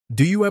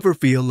Do you ever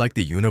feel like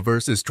the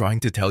universe is trying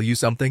to tell you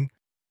something?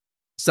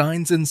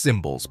 Signs and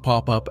symbols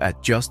pop up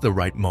at just the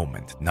right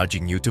moment,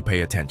 nudging you to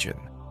pay attention.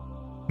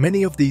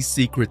 Many of these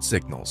secret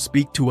signals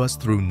speak to us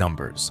through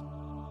numbers.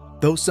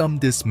 Though some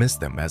dismiss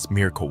them as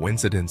mere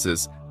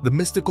coincidences, the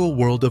mystical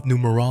world of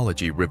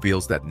numerology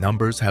reveals that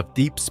numbers have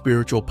deep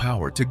spiritual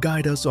power to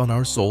guide us on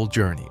our soul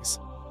journeys.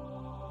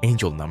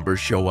 Angel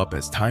numbers show up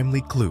as timely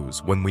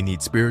clues when we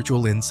need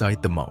spiritual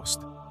insight the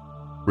most.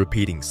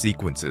 Repeating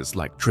sequences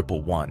like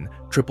 111,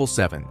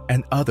 777,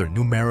 and other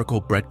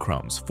numerical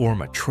breadcrumbs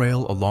form a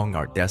trail along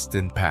our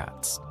destined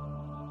paths.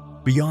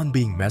 Beyond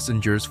being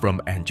messengers from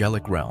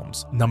angelic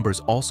realms, numbers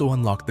also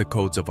unlock the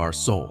codes of our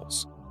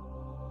souls.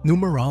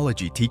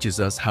 Numerology teaches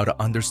us how to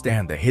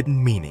understand the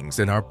hidden meanings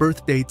in our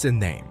birth dates and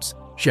names,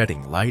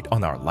 shedding light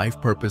on our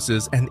life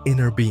purposes and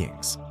inner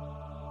beings.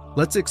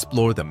 Let's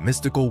explore the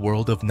mystical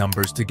world of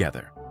numbers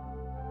together.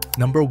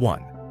 Number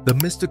 1. The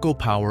mystical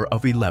power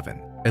of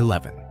 11.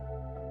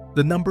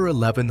 The number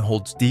 11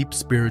 holds deep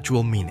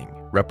spiritual meaning,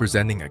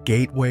 representing a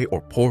gateway or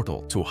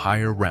portal to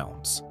higher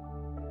realms.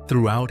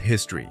 Throughout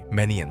history,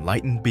 many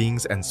enlightened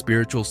beings and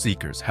spiritual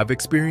seekers have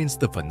experienced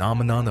the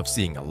phenomenon of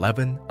seeing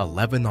 11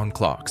 on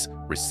clocks,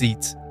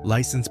 receipts,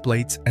 license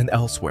plates, and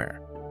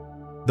elsewhere.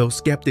 Though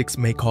skeptics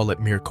may call it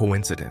mere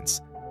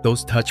coincidence,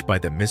 those touched by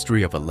the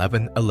mystery of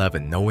 11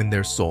 know in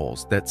their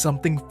souls that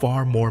something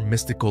far more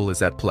mystical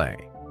is at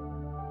play.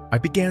 I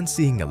began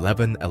seeing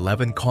 11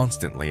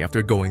 constantly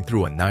after going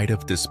through a night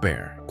of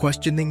despair,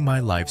 questioning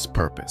my life's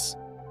purpose.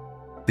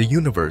 The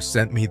universe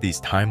sent me these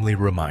timely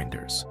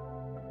reminders.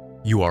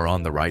 You are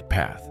on the right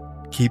path.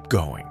 Keep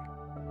going.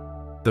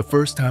 The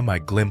first time I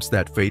glimpsed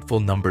that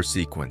fateful number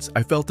sequence,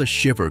 I felt a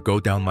shiver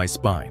go down my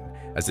spine,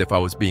 as if I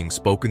was being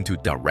spoken to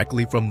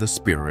directly from the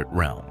spirit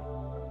realm.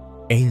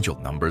 Angel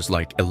numbers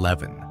like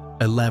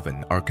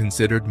 11 are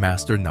considered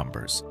master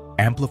numbers,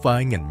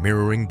 amplifying and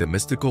mirroring the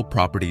mystical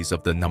properties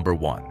of the number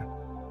 1.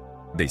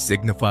 They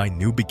signify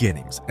new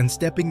beginnings and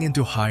stepping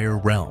into higher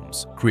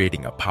realms,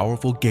 creating a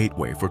powerful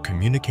gateway for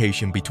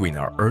communication between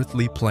our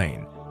earthly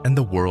plane and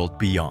the world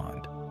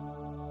beyond.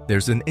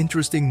 There's an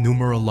interesting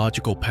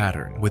numerological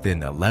pattern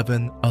within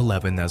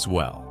 11 as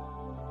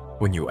well.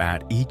 When you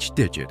add each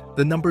digit,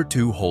 the number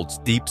 2 holds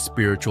deep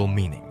spiritual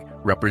meaning,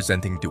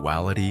 representing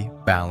duality,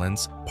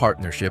 balance,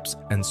 partnerships,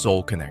 and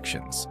soul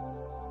connections.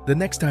 The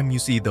next time you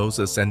see those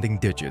ascending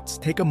digits,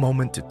 take a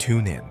moment to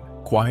tune in,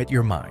 quiet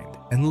your mind,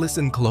 and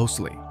listen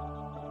closely.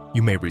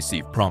 You may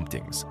receive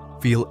promptings,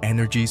 feel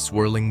energy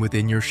swirling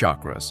within your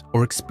chakras,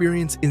 or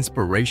experience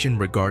inspiration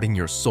regarding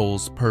your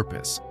soul's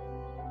purpose.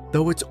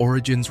 Though its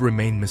origins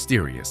remain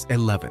mysterious,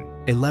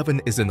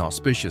 11 is an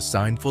auspicious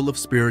sign full of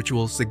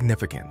spiritual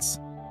significance.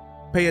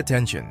 Pay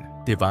attention,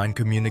 divine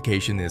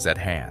communication is at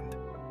hand.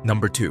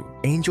 Number 2.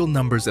 Angel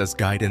numbers as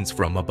guidance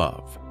from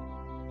above.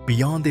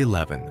 Beyond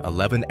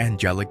 11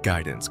 angelic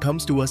guidance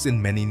comes to us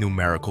in many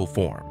numerical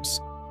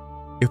forms.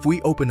 If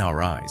we open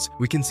our eyes,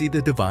 we can see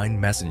the divine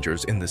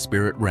messengers in the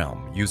spirit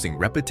realm using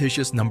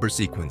repetitious number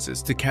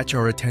sequences to catch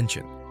our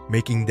attention,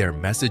 making their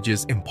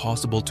messages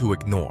impossible to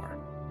ignore.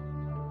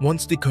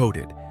 Once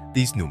decoded,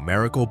 these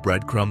numerical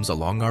breadcrumbs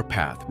along our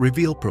path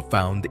reveal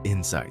profound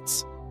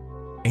insights.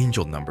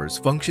 Angel numbers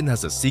function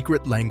as a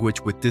secret language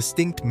with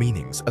distinct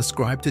meanings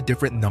ascribed to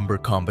different number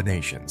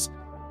combinations.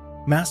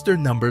 Master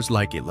numbers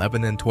like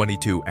 11 and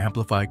 22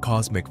 amplify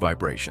cosmic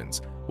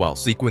vibrations, while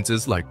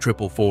sequences like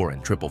 444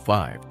 and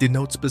 555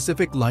 denote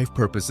specific life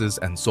purposes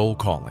and soul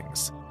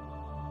callings.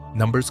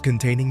 Numbers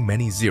containing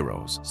many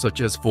zeros, such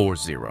as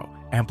 40,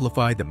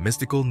 amplify the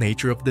mystical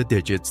nature of the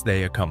digits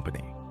they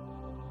accompany.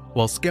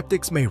 While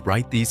skeptics may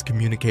write these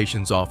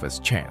communications off as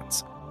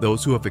chance,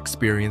 those who have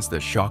experienced the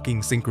shocking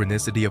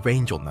synchronicity of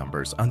angel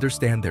numbers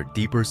understand their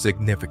deeper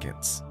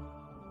significance.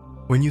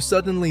 When you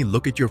suddenly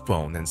look at your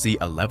phone and see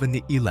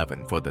 11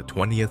 for the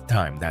 20th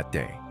time that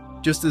day,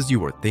 just as you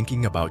were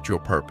thinking about your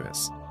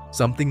purpose,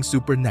 something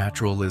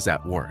supernatural is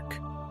at work.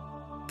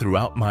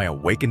 Throughout my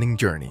awakening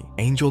journey,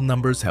 angel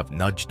numbers have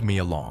nudged me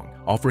along,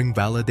 offering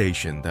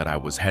validation that I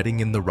was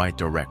heading in the right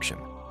direction.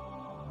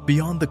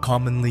 Beyond the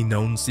commonly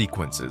known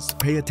sequences,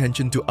 pay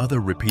attention to other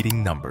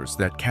repeating numbers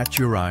that catch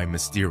your eye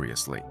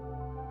mysteriously.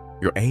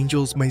 Your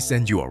angels may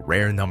send you a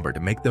rare number to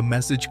make the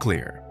message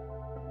clear.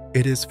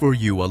 It is for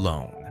you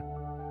alone.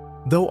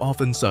 Though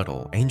often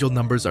subtle, angel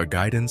numbers are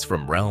guidance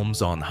from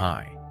realms on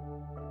high.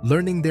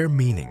 Learning their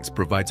meanings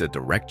provides a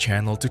direct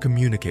channel to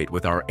communicate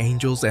with our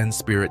angels and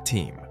spirit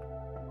team.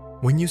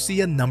 When you see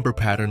a number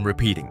pattern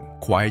repeating,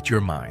 quiet your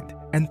mind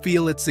and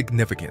feel its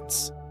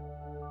significance.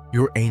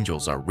 Your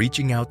angels are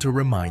reaching out to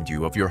remind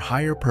you of your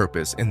higher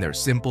purpose in their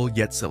simple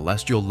yet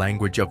celestial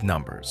language of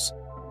numbers.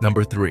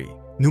 Number 3.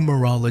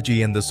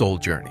 Numerology and the soul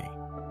journey.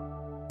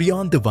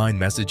 Beyond divine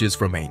messages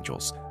from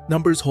angels,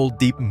 numbers hold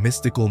deep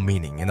mystical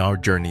meaning in our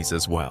journeys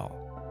as well.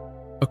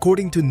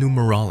 According to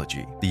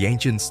numerology, the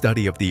ancient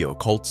study of the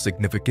occult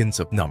significance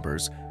of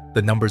numbers,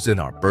 the numbers in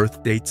our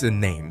birth dates and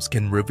names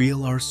can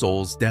reveal our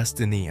soul's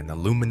destiny and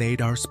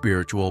illuminate our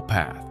spiritual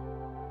path.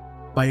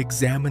 By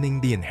examining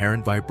the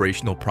inherent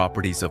vibrational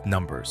properties of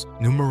numbers,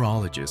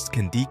 numerologists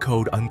can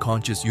decode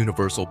unconscious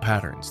universal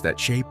patterns that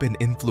shape and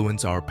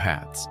influence our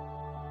paths.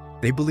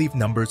 They believe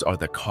numbers are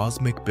the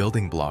cosmic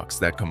building blocks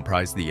that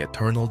comprise the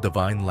eternal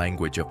divine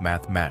language of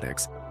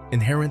mathematics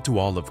inherent to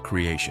all of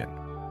creation.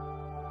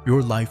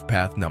 Your life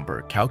path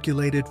number,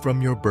 calculated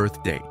from your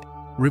birth date,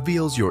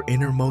 reveals your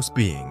innermost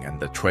being and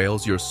the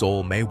trails your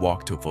soul may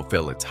walk to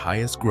fulfill its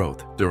highest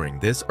growth during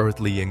this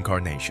earthly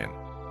incarnation.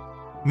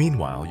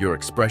 Meanwhile, your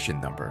expression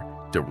number,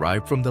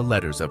 derived from the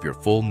letters of your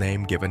full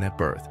name given at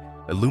birth,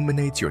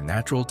 illuminates your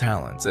natural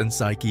talents and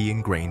psyche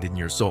ingrained in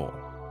your soul.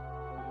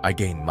 I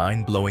gained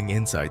mind-blowing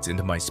insights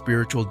into my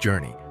spiritual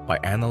journey by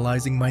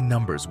analyzing my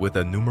numbers with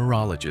a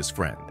numerologist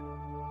friend.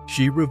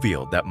 She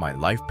revealed that my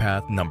life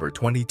path number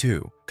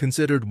 22,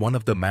 considered one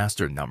of the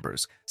master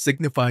numbers,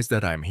 signifies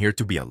that I am here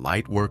to be a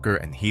light worker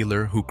and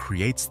healer who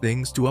creates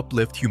things to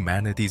uplift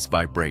humanity's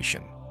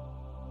vibration.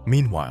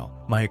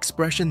 Meanwhile, my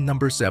expression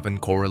number 7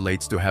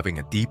 correlates to having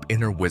a deep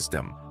inner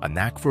wisdom, a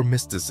knack for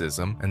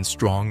mysticism, and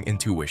strong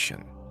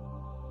intuition.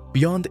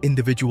 Beyond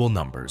individual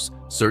numbers,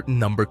 certain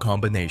number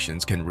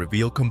combinations can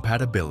reveal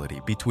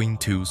compatibility between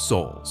two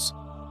souls.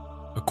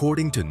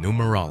 According to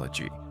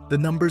numerology, the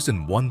numbers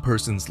in one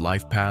person's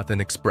life path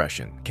and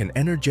expression can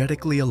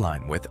energetically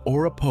align with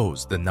or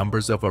oppose the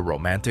numbers of a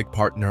romantic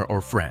partner or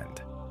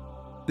friend.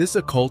 This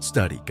occult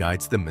study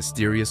guides the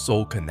mysterious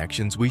soul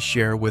connections we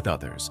share with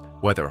others,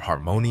 whether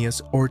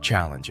harmonious or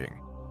challenging.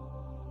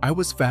 I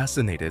was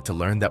fascinated to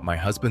learn that my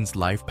husband's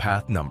life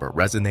path number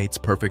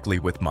resonates perfectly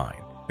with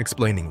mine,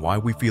 explaining why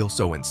we feel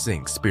so in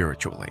sync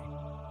spiritually.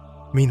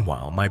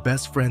 Meanwhile, my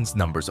best friend's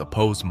numbers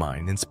oppose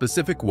mine in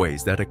specific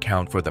ways that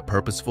account for the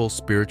purposeful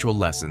spiritual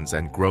lessons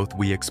and growth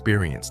we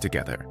experience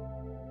together.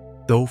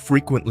 Though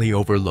frequently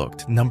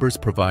overlooked, numbers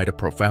provide a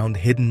profound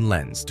hidden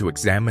lens to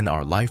examine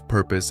our life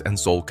purpose and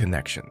soul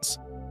connections.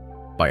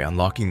 By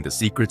unlocking the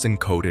secrets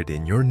encoded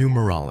in your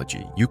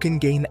numerology, you can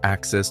gain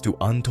access to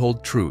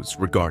untold truths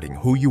regarding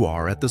who you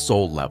are at the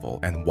soul level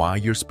and why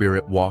your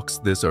spirit walks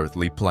this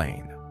earthly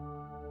plane.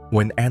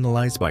 When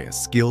analyzed by a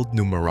skilled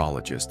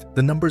numerologist,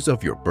 the numbers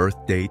of your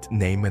birth date,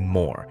 name, and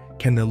more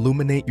can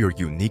illuminate your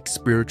unique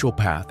spiritual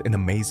path in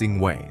amazing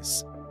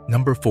ways.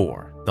 Number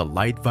 4. The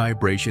light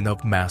vibration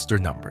of master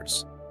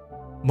numbers.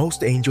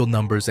 Most angel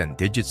numbers and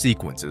digit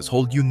sequences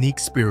hold unique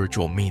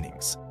spiritual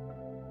meanings.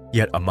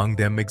 Yet among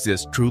them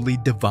exist truly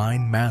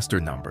divine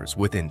master numbers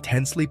with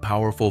intensely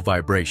powerful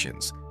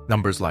vibrations,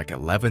 numbers like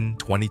 11,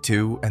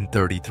 22, and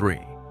 33.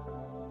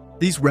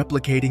 These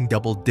replicating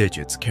double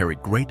digits carry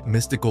great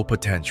mystical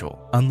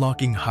potential,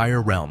 unlocking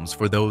higher realms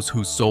for those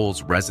whose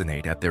souls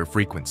resonate at their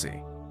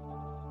frequency.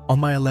 On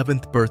my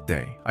 11th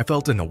birthday, I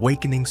felt an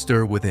awakening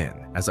stir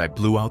within as I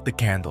blew out the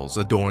candles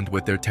adorned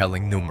with their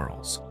telling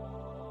numerals.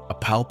 A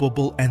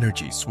palpable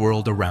energy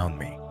swirled around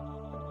me.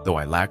 Though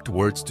I lacked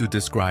words to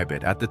describe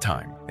it at the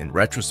time, in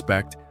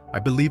retrospect, I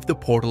believe the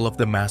portal of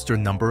the master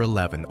number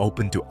 11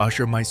 opened to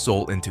usher my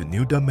soul into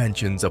new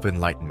dimensions of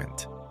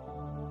enlightenment.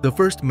 The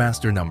first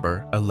master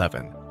number,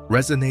 11,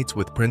 resonates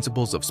with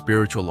principles of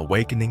spiritual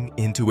awakening,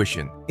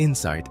 intuition,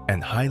 insight,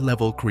 and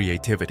high-level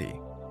creativity.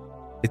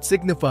 It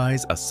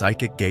signifies a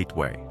psychic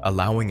gateway,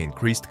 allowing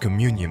increased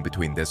communion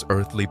between this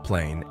earthly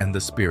plane and the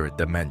spirit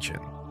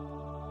dimension.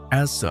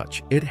 As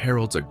such, it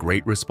heralds a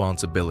great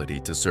responsibility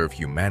to serve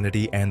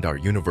humanity and our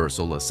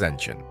universal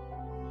ascension.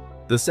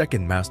 The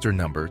second master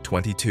number,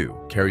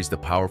 22, carries the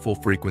powerful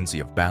frequency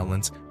of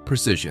balance,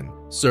 precision,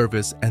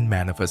 service, and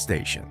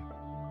manifestation.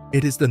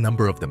 It is the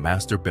number of the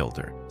master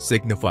builder,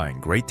 signifying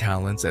great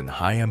talents and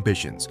high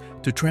ambitions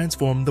to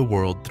transform the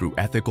world through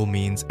ethical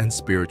means and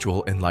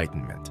spiritual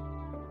enlightenment.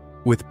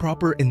 With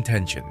proper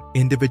intention,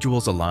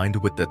 individuals aligned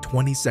with the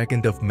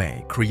 22nd of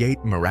May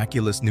create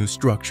miraculous new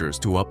structures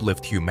to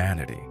uplift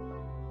humanity.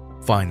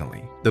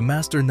 Finally, the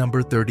master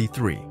number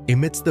 33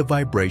 emits the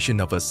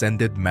vibration of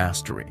ascended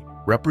mastery,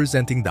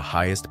 representing the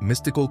highest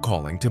mystical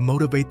calling to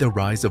motivate the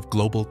rise of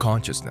global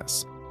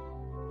consciousness.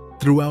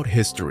 Throughout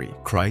history,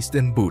 Christ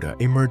and Buddha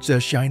emerged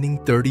as shining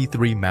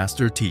 33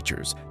 master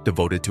teachers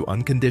devoted to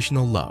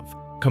unconditional love,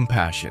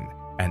 compassion,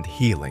 and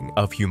healing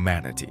of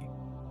humanity.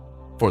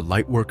 For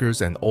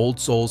lightworkers and old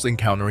souls,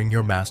 encountering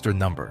your master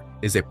number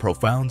is a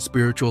profound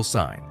spiritual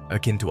sign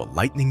akin to a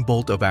lightning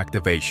bolt of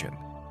activation,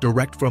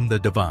 direct from the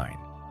divine.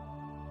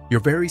 Your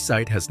very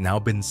sight has now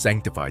been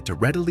sanctified to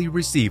readily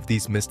receive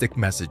these mystic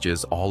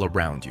messages all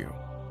around you.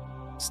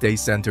 Stay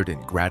centered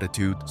in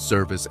gratitude,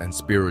 service, and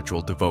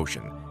spiritual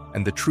devotion,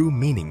 and the true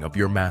meaning of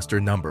your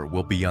master number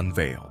will be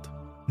unveiled.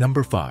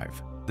 Number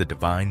 5. The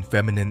divine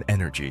feminine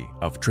energy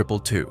of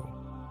 222.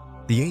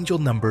 The angel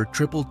number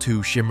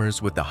 222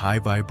 shimmers with the high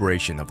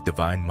vibration of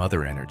divine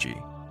mother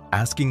energy,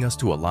 asking us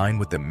to align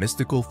with the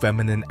mystical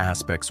feminine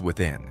aspects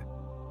within.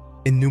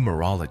 In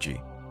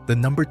numerology, the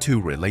number 2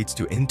 relates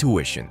to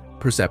intuition,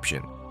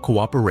 perception,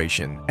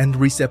 cooperation, and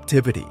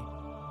receptivity,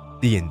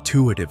 the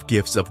intuitive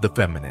gifts of the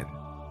feminine.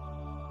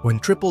 When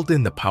tripled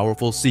in the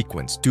powerful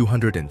sequence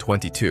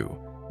 222,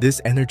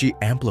 this energy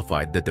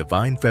amplified the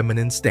divine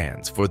feminine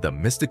stance for the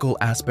mystical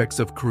aspects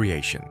of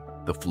creation,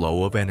 the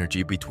flow of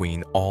energy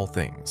between all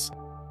things.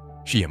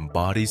 She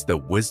embodies the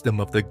wisdom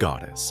of the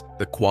goddess,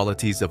 the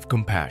qualities of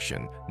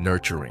compassion,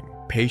 nurturing,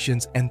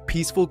 patience, and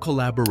peaceful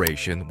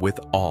collaboration with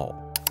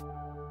all.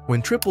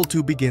 When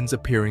 222 begins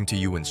appearing to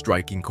you in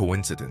striking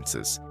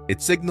coincidences,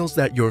 it signals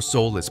that your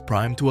soul is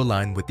primed to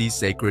align with these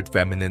sacred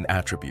feminine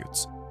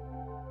attributes.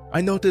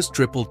 I noticed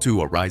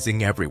 222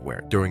 arising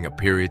everywhere during a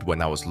period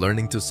when I was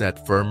learning to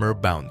set firmer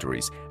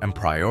boundaries and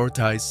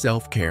prioritize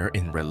self-care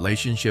in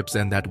relationships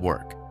and at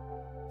work.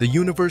 The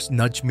universe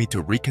nudged me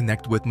to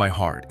reconnect with my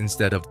heart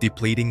instead of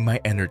depleting my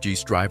energy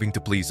striving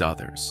to please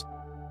others.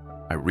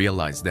 I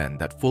realized then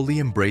that fully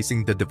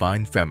embracing the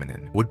divine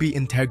feminine would be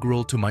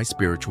integral to my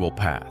spiritual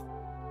path.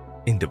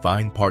 In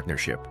divine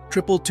partnership,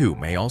 222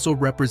 may also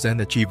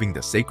represent achieving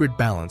the sacred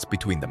balance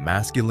between the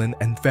masculine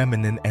and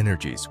feminine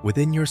energies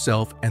within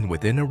yourself and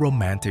within a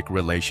romantic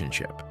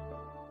relationship.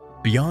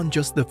 Beyond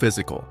just the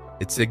physical,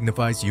 it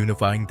signifies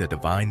unifying the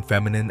divine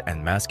feminine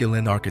and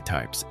masculine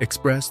archetypes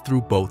expressed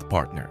through both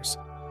partners.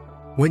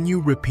 When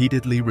you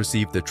repeatedly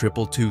receive the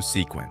 222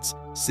 sequence,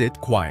 sit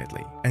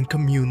quietly and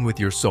commune with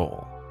your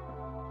soul.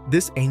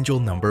 This angel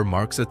number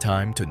marks a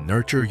time to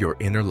nurture your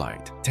inner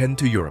light, tend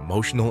to your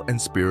emotional and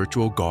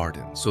spiritual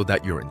garden so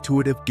that your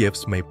intuitive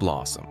gifts may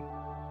blossom.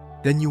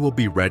 Then you will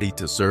be ready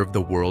to serve the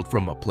world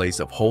from a place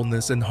of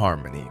wholeness and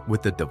harmony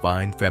with the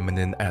divine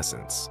feminine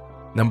essence.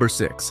 Number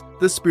 6.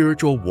 The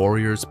Spiritual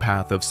Warrior's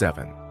Path of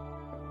 7.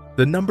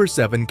 The number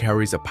 7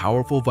 carries a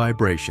powerful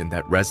vibration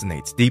that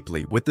resonates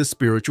deeply with the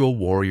spiritual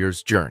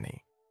warrior's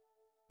journey.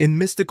 In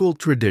mystical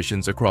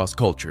traditions across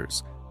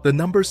cultures, the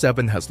number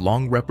 7 has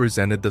long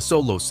represented the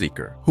solo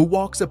seeker who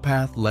walks a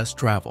path less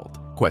traveled,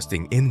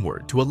 questing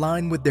inward to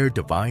align with their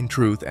divine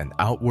truth and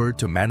outward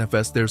to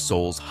manifest their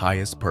soul's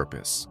highest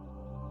purpose.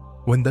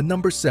 When the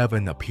number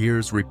 7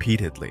 appears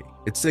repeatedly,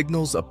 it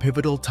signals a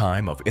pivotal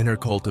time of inner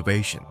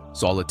cultivation,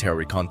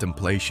 solitary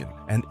contemplation,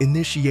 and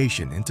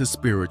initiation into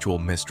spiritual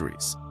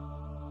mysteries.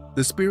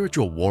 The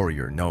spiritual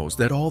warrior knows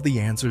that all the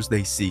answers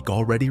they seek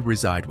already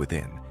reside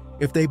within,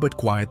 if they but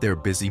quiet their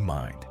busy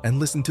mind and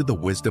listen to the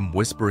wisdom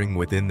whispering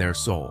within their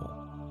soul.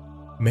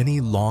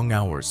 Many long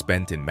hours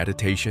spent in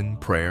meditation,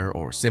 prayer,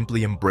 or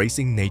simply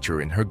embracing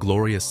nature in her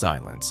glorious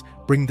silence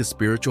bring the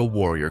spiritual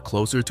warrior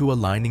closer to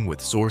aligning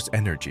with source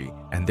energy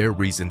and their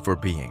reason for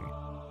being.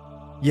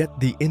 Yet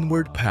the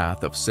inward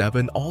path of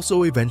 7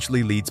 also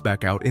eventually leads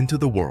back out into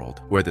the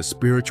world, where the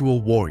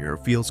spiritual warrior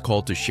feels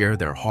called to share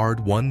their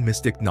hard-won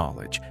mystic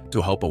knowledge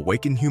to help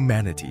awaken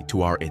humanity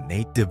to our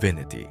innate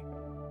divinity.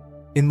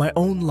 In my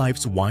own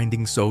life's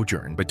winding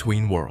sojourn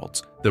between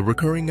worlds, the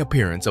recurring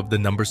appearance of the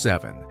number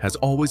 7 has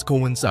always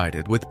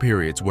coincided with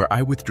periods where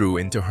I withdrew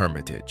into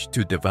hermitage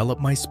to develop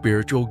my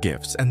spiritual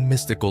gifts and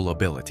mystical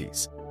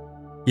abilities.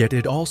 Yet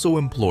it also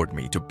implored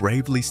me to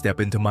bravely step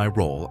into my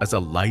role as a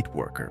light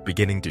worker,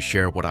 beginning to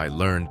share what I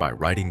learned by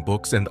writing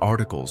books and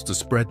articles to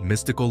spread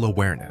mystical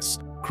awareness,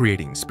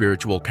 creating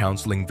spiritual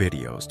counseling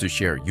videos to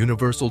share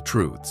universal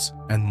truths,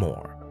 and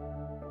more.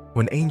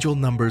 When angel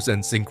numbers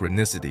and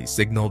synchronicities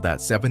signal that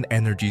 7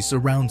 energy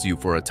surrounds you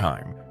for a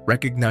time,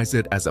 recognize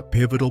it as a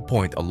pivotal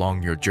point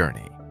along your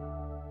journey.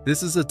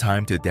 This is a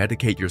time to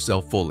dedicate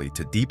yourself fully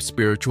to deep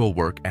spiritual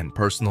work and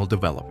personal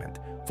development,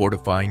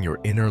 fortifying your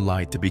inner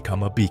light to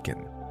become a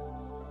beacon.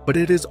 But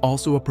it is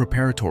also a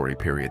preparatory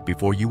period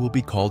before you will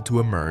be called to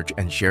emerge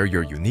and share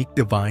your unique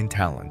divine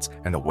talents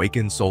and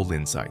awaken soul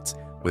insights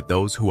with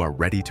those who are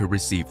ready to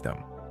receive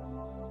them.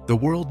 The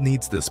world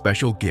needs the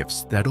special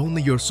gifts that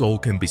only your soul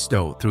can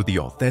bestow through the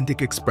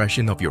authentic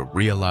expression of your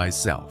realized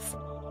self.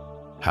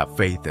 Have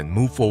faith and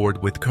move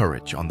forward with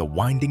courage on the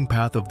winding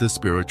path of the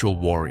spiritual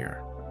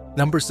warrior.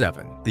 Number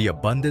 7. The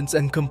Abundance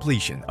and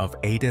Completion of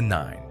 8 and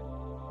 9.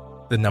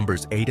 The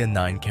numbers 8 and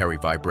 9 carry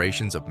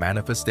vibrations of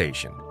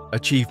manifestation,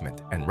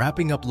 achievement, and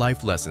wrapping up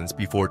life lessons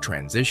before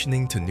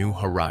transitioning to new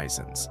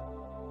horizons.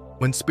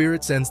 When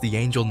Spirit sends the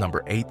angel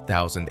number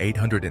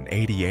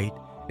 8888,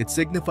 it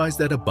signifies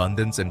that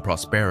abundance and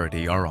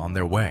prosperity are on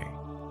their way.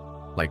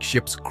 Like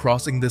ships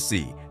crossing the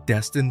sea,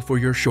 destined for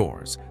your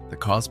shores, the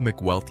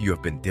cosmic wealth you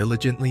have been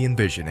diligently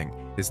envisioning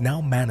is now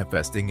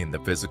manifesting in the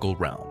physical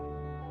realm.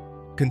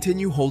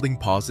 Continue holding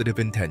positive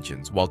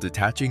intentions while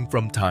detaching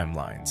from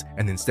timelines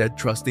and instead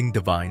trusting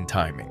divine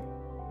timing.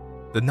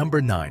 The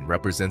number 9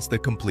 represents the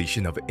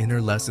completion of inner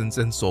lessons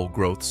and soul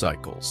growth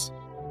cycles.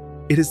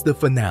 It is the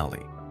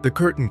finale, the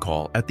curtain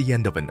call at the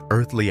end of an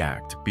earthly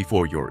act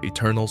before your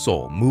eternal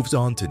soul moves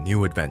on to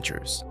new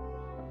adventures.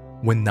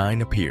 When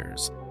 9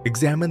 appears,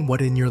 examine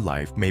what in your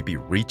life may be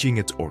reaching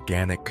its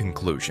organic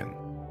conclusion.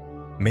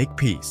 Make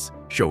peace,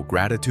 show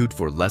gratitude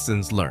for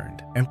lessons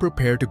learned, and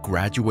prepare to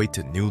graduate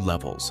to new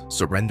levels,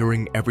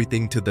 surrendering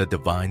everything to the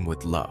divine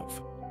with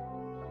love.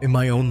 In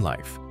my own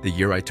life, the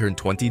year I turned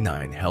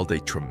 29 held a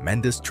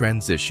tremendous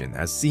transition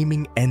as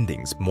seeming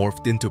endings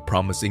morphed into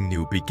promising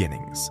new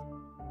beginnings.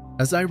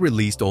 As I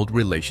released old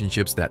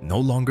relationships that no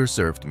longer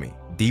served me,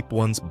 deep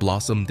ones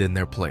blossomed in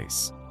their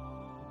place.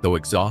 Though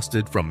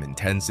exhausted from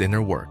intense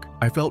inner work,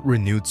 I felt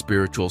renewed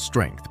spiritual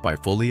strength by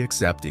fully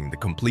accepting the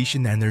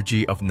completion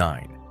energy of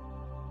 9.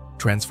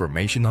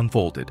 transformation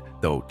unfolded.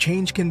 Though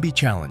change can be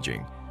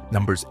challenging,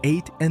 numbers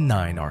 8 and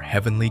 9 are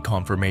heavenly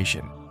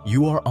confirmation.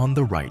 You are on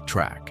the right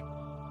track.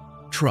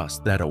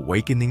 Trust that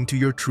awakening to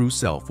your true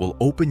self will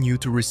open you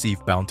to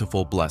receive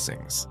bountiful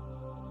blessings.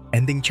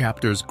 Ending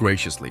chapters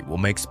graciously will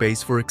make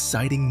space for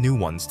exciting new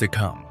ones to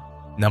come.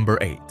 Number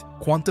 8.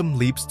 Quantum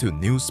leaps to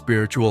new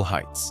spiritual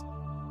heights.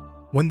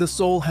 When the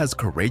soul has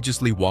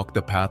courageously walked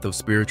the path of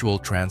spiritual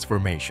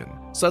transformation,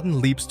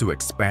 sudden leaps to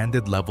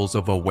expanded levels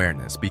of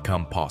awareness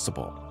become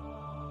possible.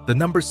 The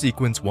number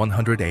sequence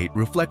 108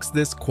 reflects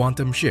this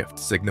quantum shift,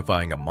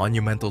 signifying a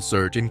monumental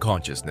surge in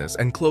consciousness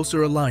and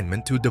closer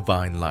alignment to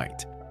divine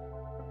light.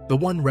 The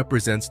 1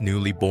 represents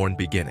newly born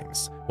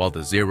beginnings, while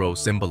the 0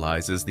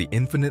 symbolizes the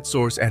infinite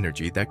source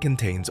energy that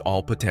contains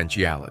all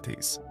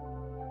potentialities.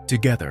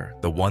 Together,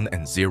 the 1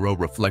 and 0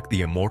 reflect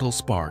the immortal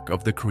spark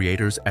of the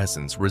Creator's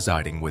essence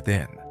residing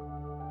within.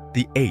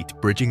 The 8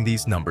 bridging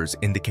these numbers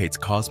indicates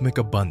cosmic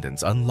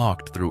abundance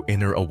unlocked through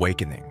inner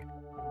awakening.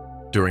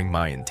 During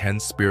my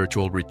intense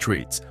spiritual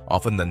retreats,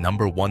 often the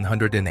number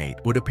 108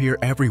 would appear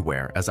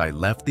everywhere as I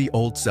left the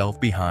old self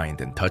behind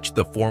and touched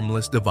the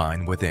formless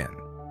divine within.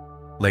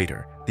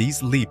 Later,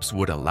 these leaps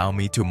would allow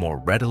me to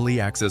more readily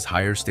access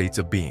higher states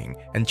of being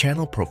and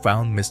channel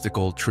profound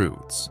mystical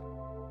truths.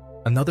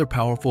 Another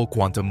powerful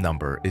quantum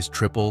number is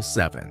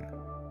 777.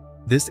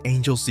 This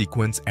angel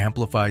sequence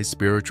amplifies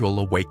spiritual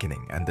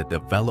awakening and the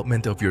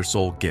development of your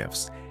soul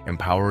gifts,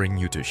 empowering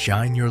you to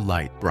shine your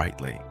light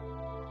brightly.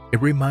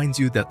 It reminds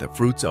you that the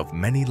fruits of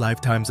many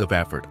lifetimes of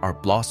effort are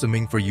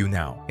blossoming for you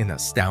now in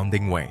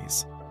astounding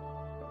ways.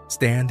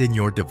 Stand in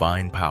your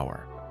divine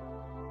power.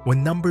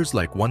 When numbers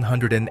like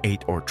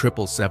 108 or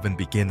 777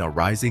 begin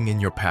arising in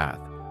your path,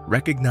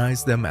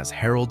 recognize them as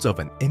heralds of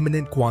an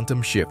imminent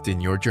quantum shift in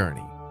your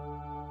journey.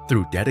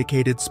 Through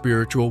dedicated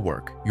spiritual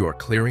work, you are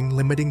clearing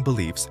limiting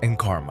beliefs and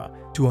karma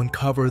to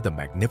uncover the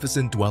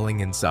magnificent dwelling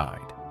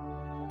inside.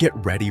 Get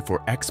ready for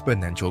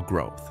exponential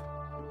growth.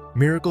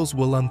 Miracles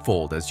will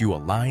unfold as you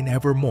align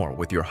ever more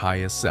with your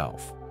highest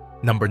self.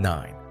 Number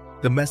 9.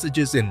 The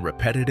messages in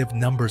repetitive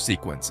number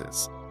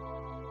sequences.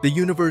 The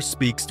universe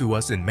speaks to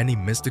us in many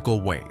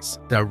mystical ways,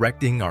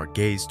 directing our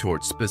gaze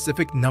towards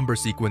specific number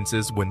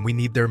sequences when we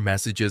need their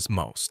messages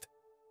most.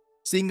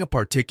 Seeing a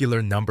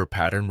particular number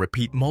pattern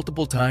repeat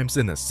multiple times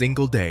in a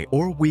single day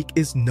or week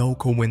is no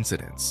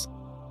coincidence.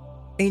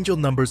 Angel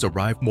numbers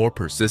arrive more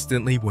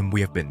persistently when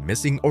we have been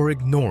missing or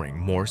ignoring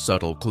more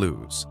subtle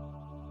clues.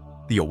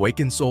 The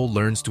awakened soul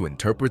learns to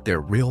interpret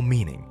their real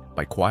meaning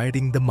by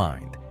quieting the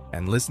mind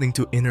and listening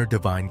to inner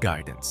divine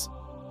guidance.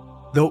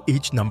 Though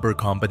each number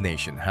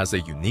combination has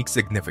a unique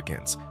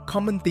significance,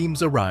 common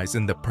themes arise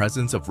in the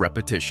presence of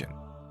repetition.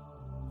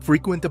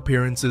 Frequent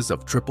appearances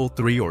of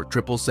 333 or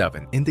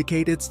 777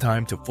 indicate it's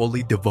time to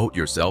fully devote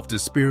yourself to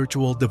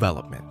spiritual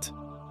development.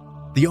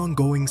 The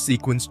ongoing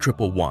sequence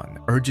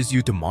 111 urges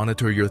you to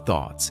monitor your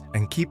thoughts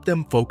and keep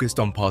them focused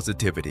on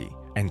positivity,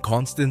 and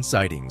constant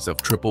sightings of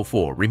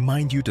 444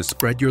 remind you to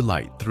spread your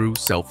light through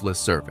selfless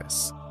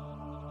service.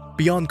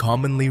 Beyond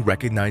commonly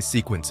recognized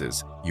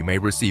sequences, you may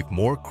receive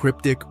more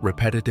cryptic,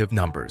 repetitive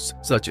numbers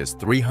such as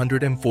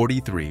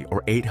 343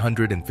 or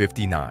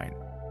 859.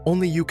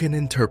 Only you can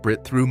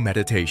interpret through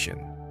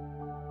meditation.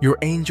 Your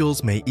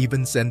angels may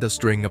even send a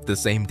string of the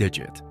same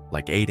digit,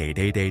 like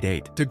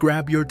 88888, to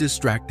grab your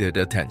distracted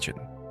attention.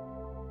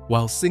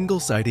 While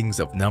single sightings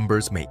of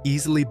numbers may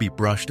easily be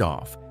brushed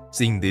off,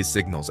 seeing these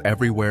signals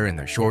everywhere in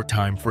a short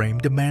time frame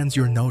demands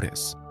your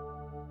notice.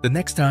 The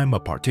next time a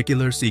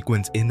particular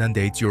sequence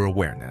inundates your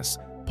awareness,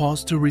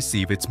 pause to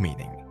receive its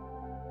meaning.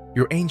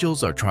 Your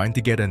angels are trying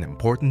to get an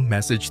important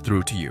message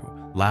through to you,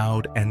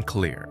 loud and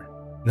clear.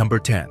 Number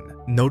 10.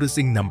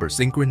 Noticing number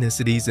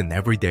synchronicities in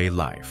everyday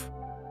life.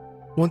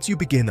 Once you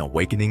begin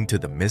awakening to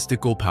the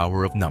mystical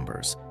power of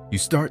numbers, you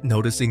start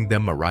noticing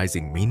them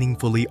arising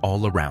meaningfully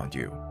all around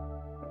you.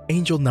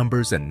 Angel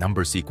numbers and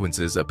number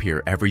sequences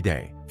appear every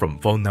day, from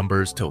phone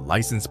numbers to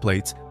license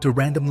plates to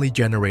randomly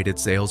generated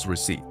sales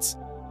receipts.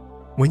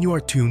 When you are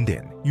tuned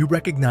in, you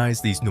recognize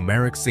these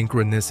numeric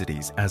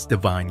synchronicities as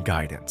divine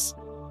guidance.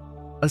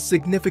 A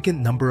significant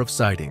number of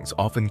sightings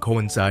often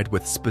coincide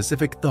with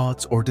specific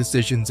thoughts or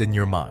decisions in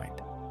your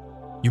mind.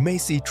 You may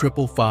see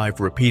 555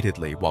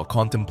 repeatedly while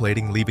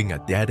contemplating leaving a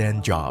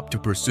dead-end job to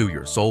pursue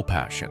your soul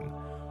passion,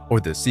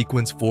 or the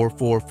sequence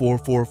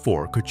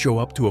 44444 could show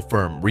up to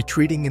affirm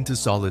retreating into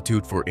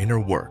solitude for inner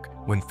work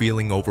when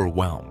feeling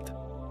overwhelmed.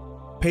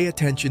 Pay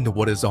attention to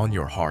what is on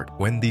your heart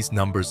when these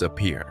numbers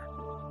appear.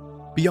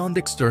 Beyond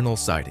external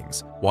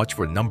sightings, watch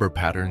for number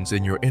patterns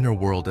in your inner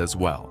world as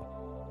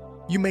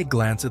well. You may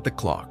glance at the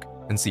clock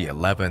and see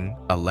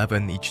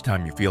 1111 each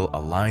time you feel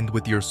aligned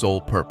with your soul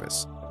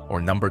purpose, or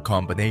number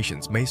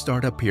combinations may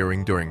start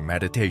appearing during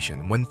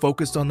meditation when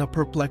focused on a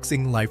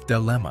perplexing life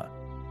dilemma,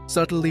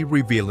 subtly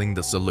revealing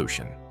the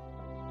solution.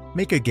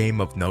 Make a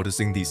game of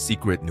noticing these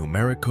secret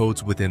numeric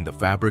codes within the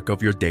fabric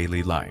of your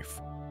daily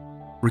life.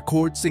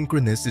 Record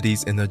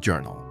synchronicities in a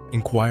journal,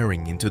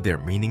 inquiring into their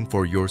meaning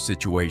for your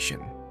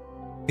situation.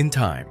 In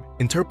time,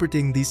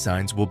 interpreting these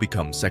signs will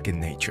become second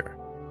nature.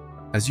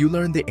 As you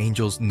learn the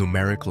angels'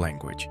 numeric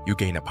language, you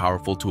gain a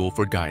powerful tool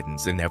for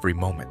guidance in every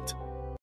moment.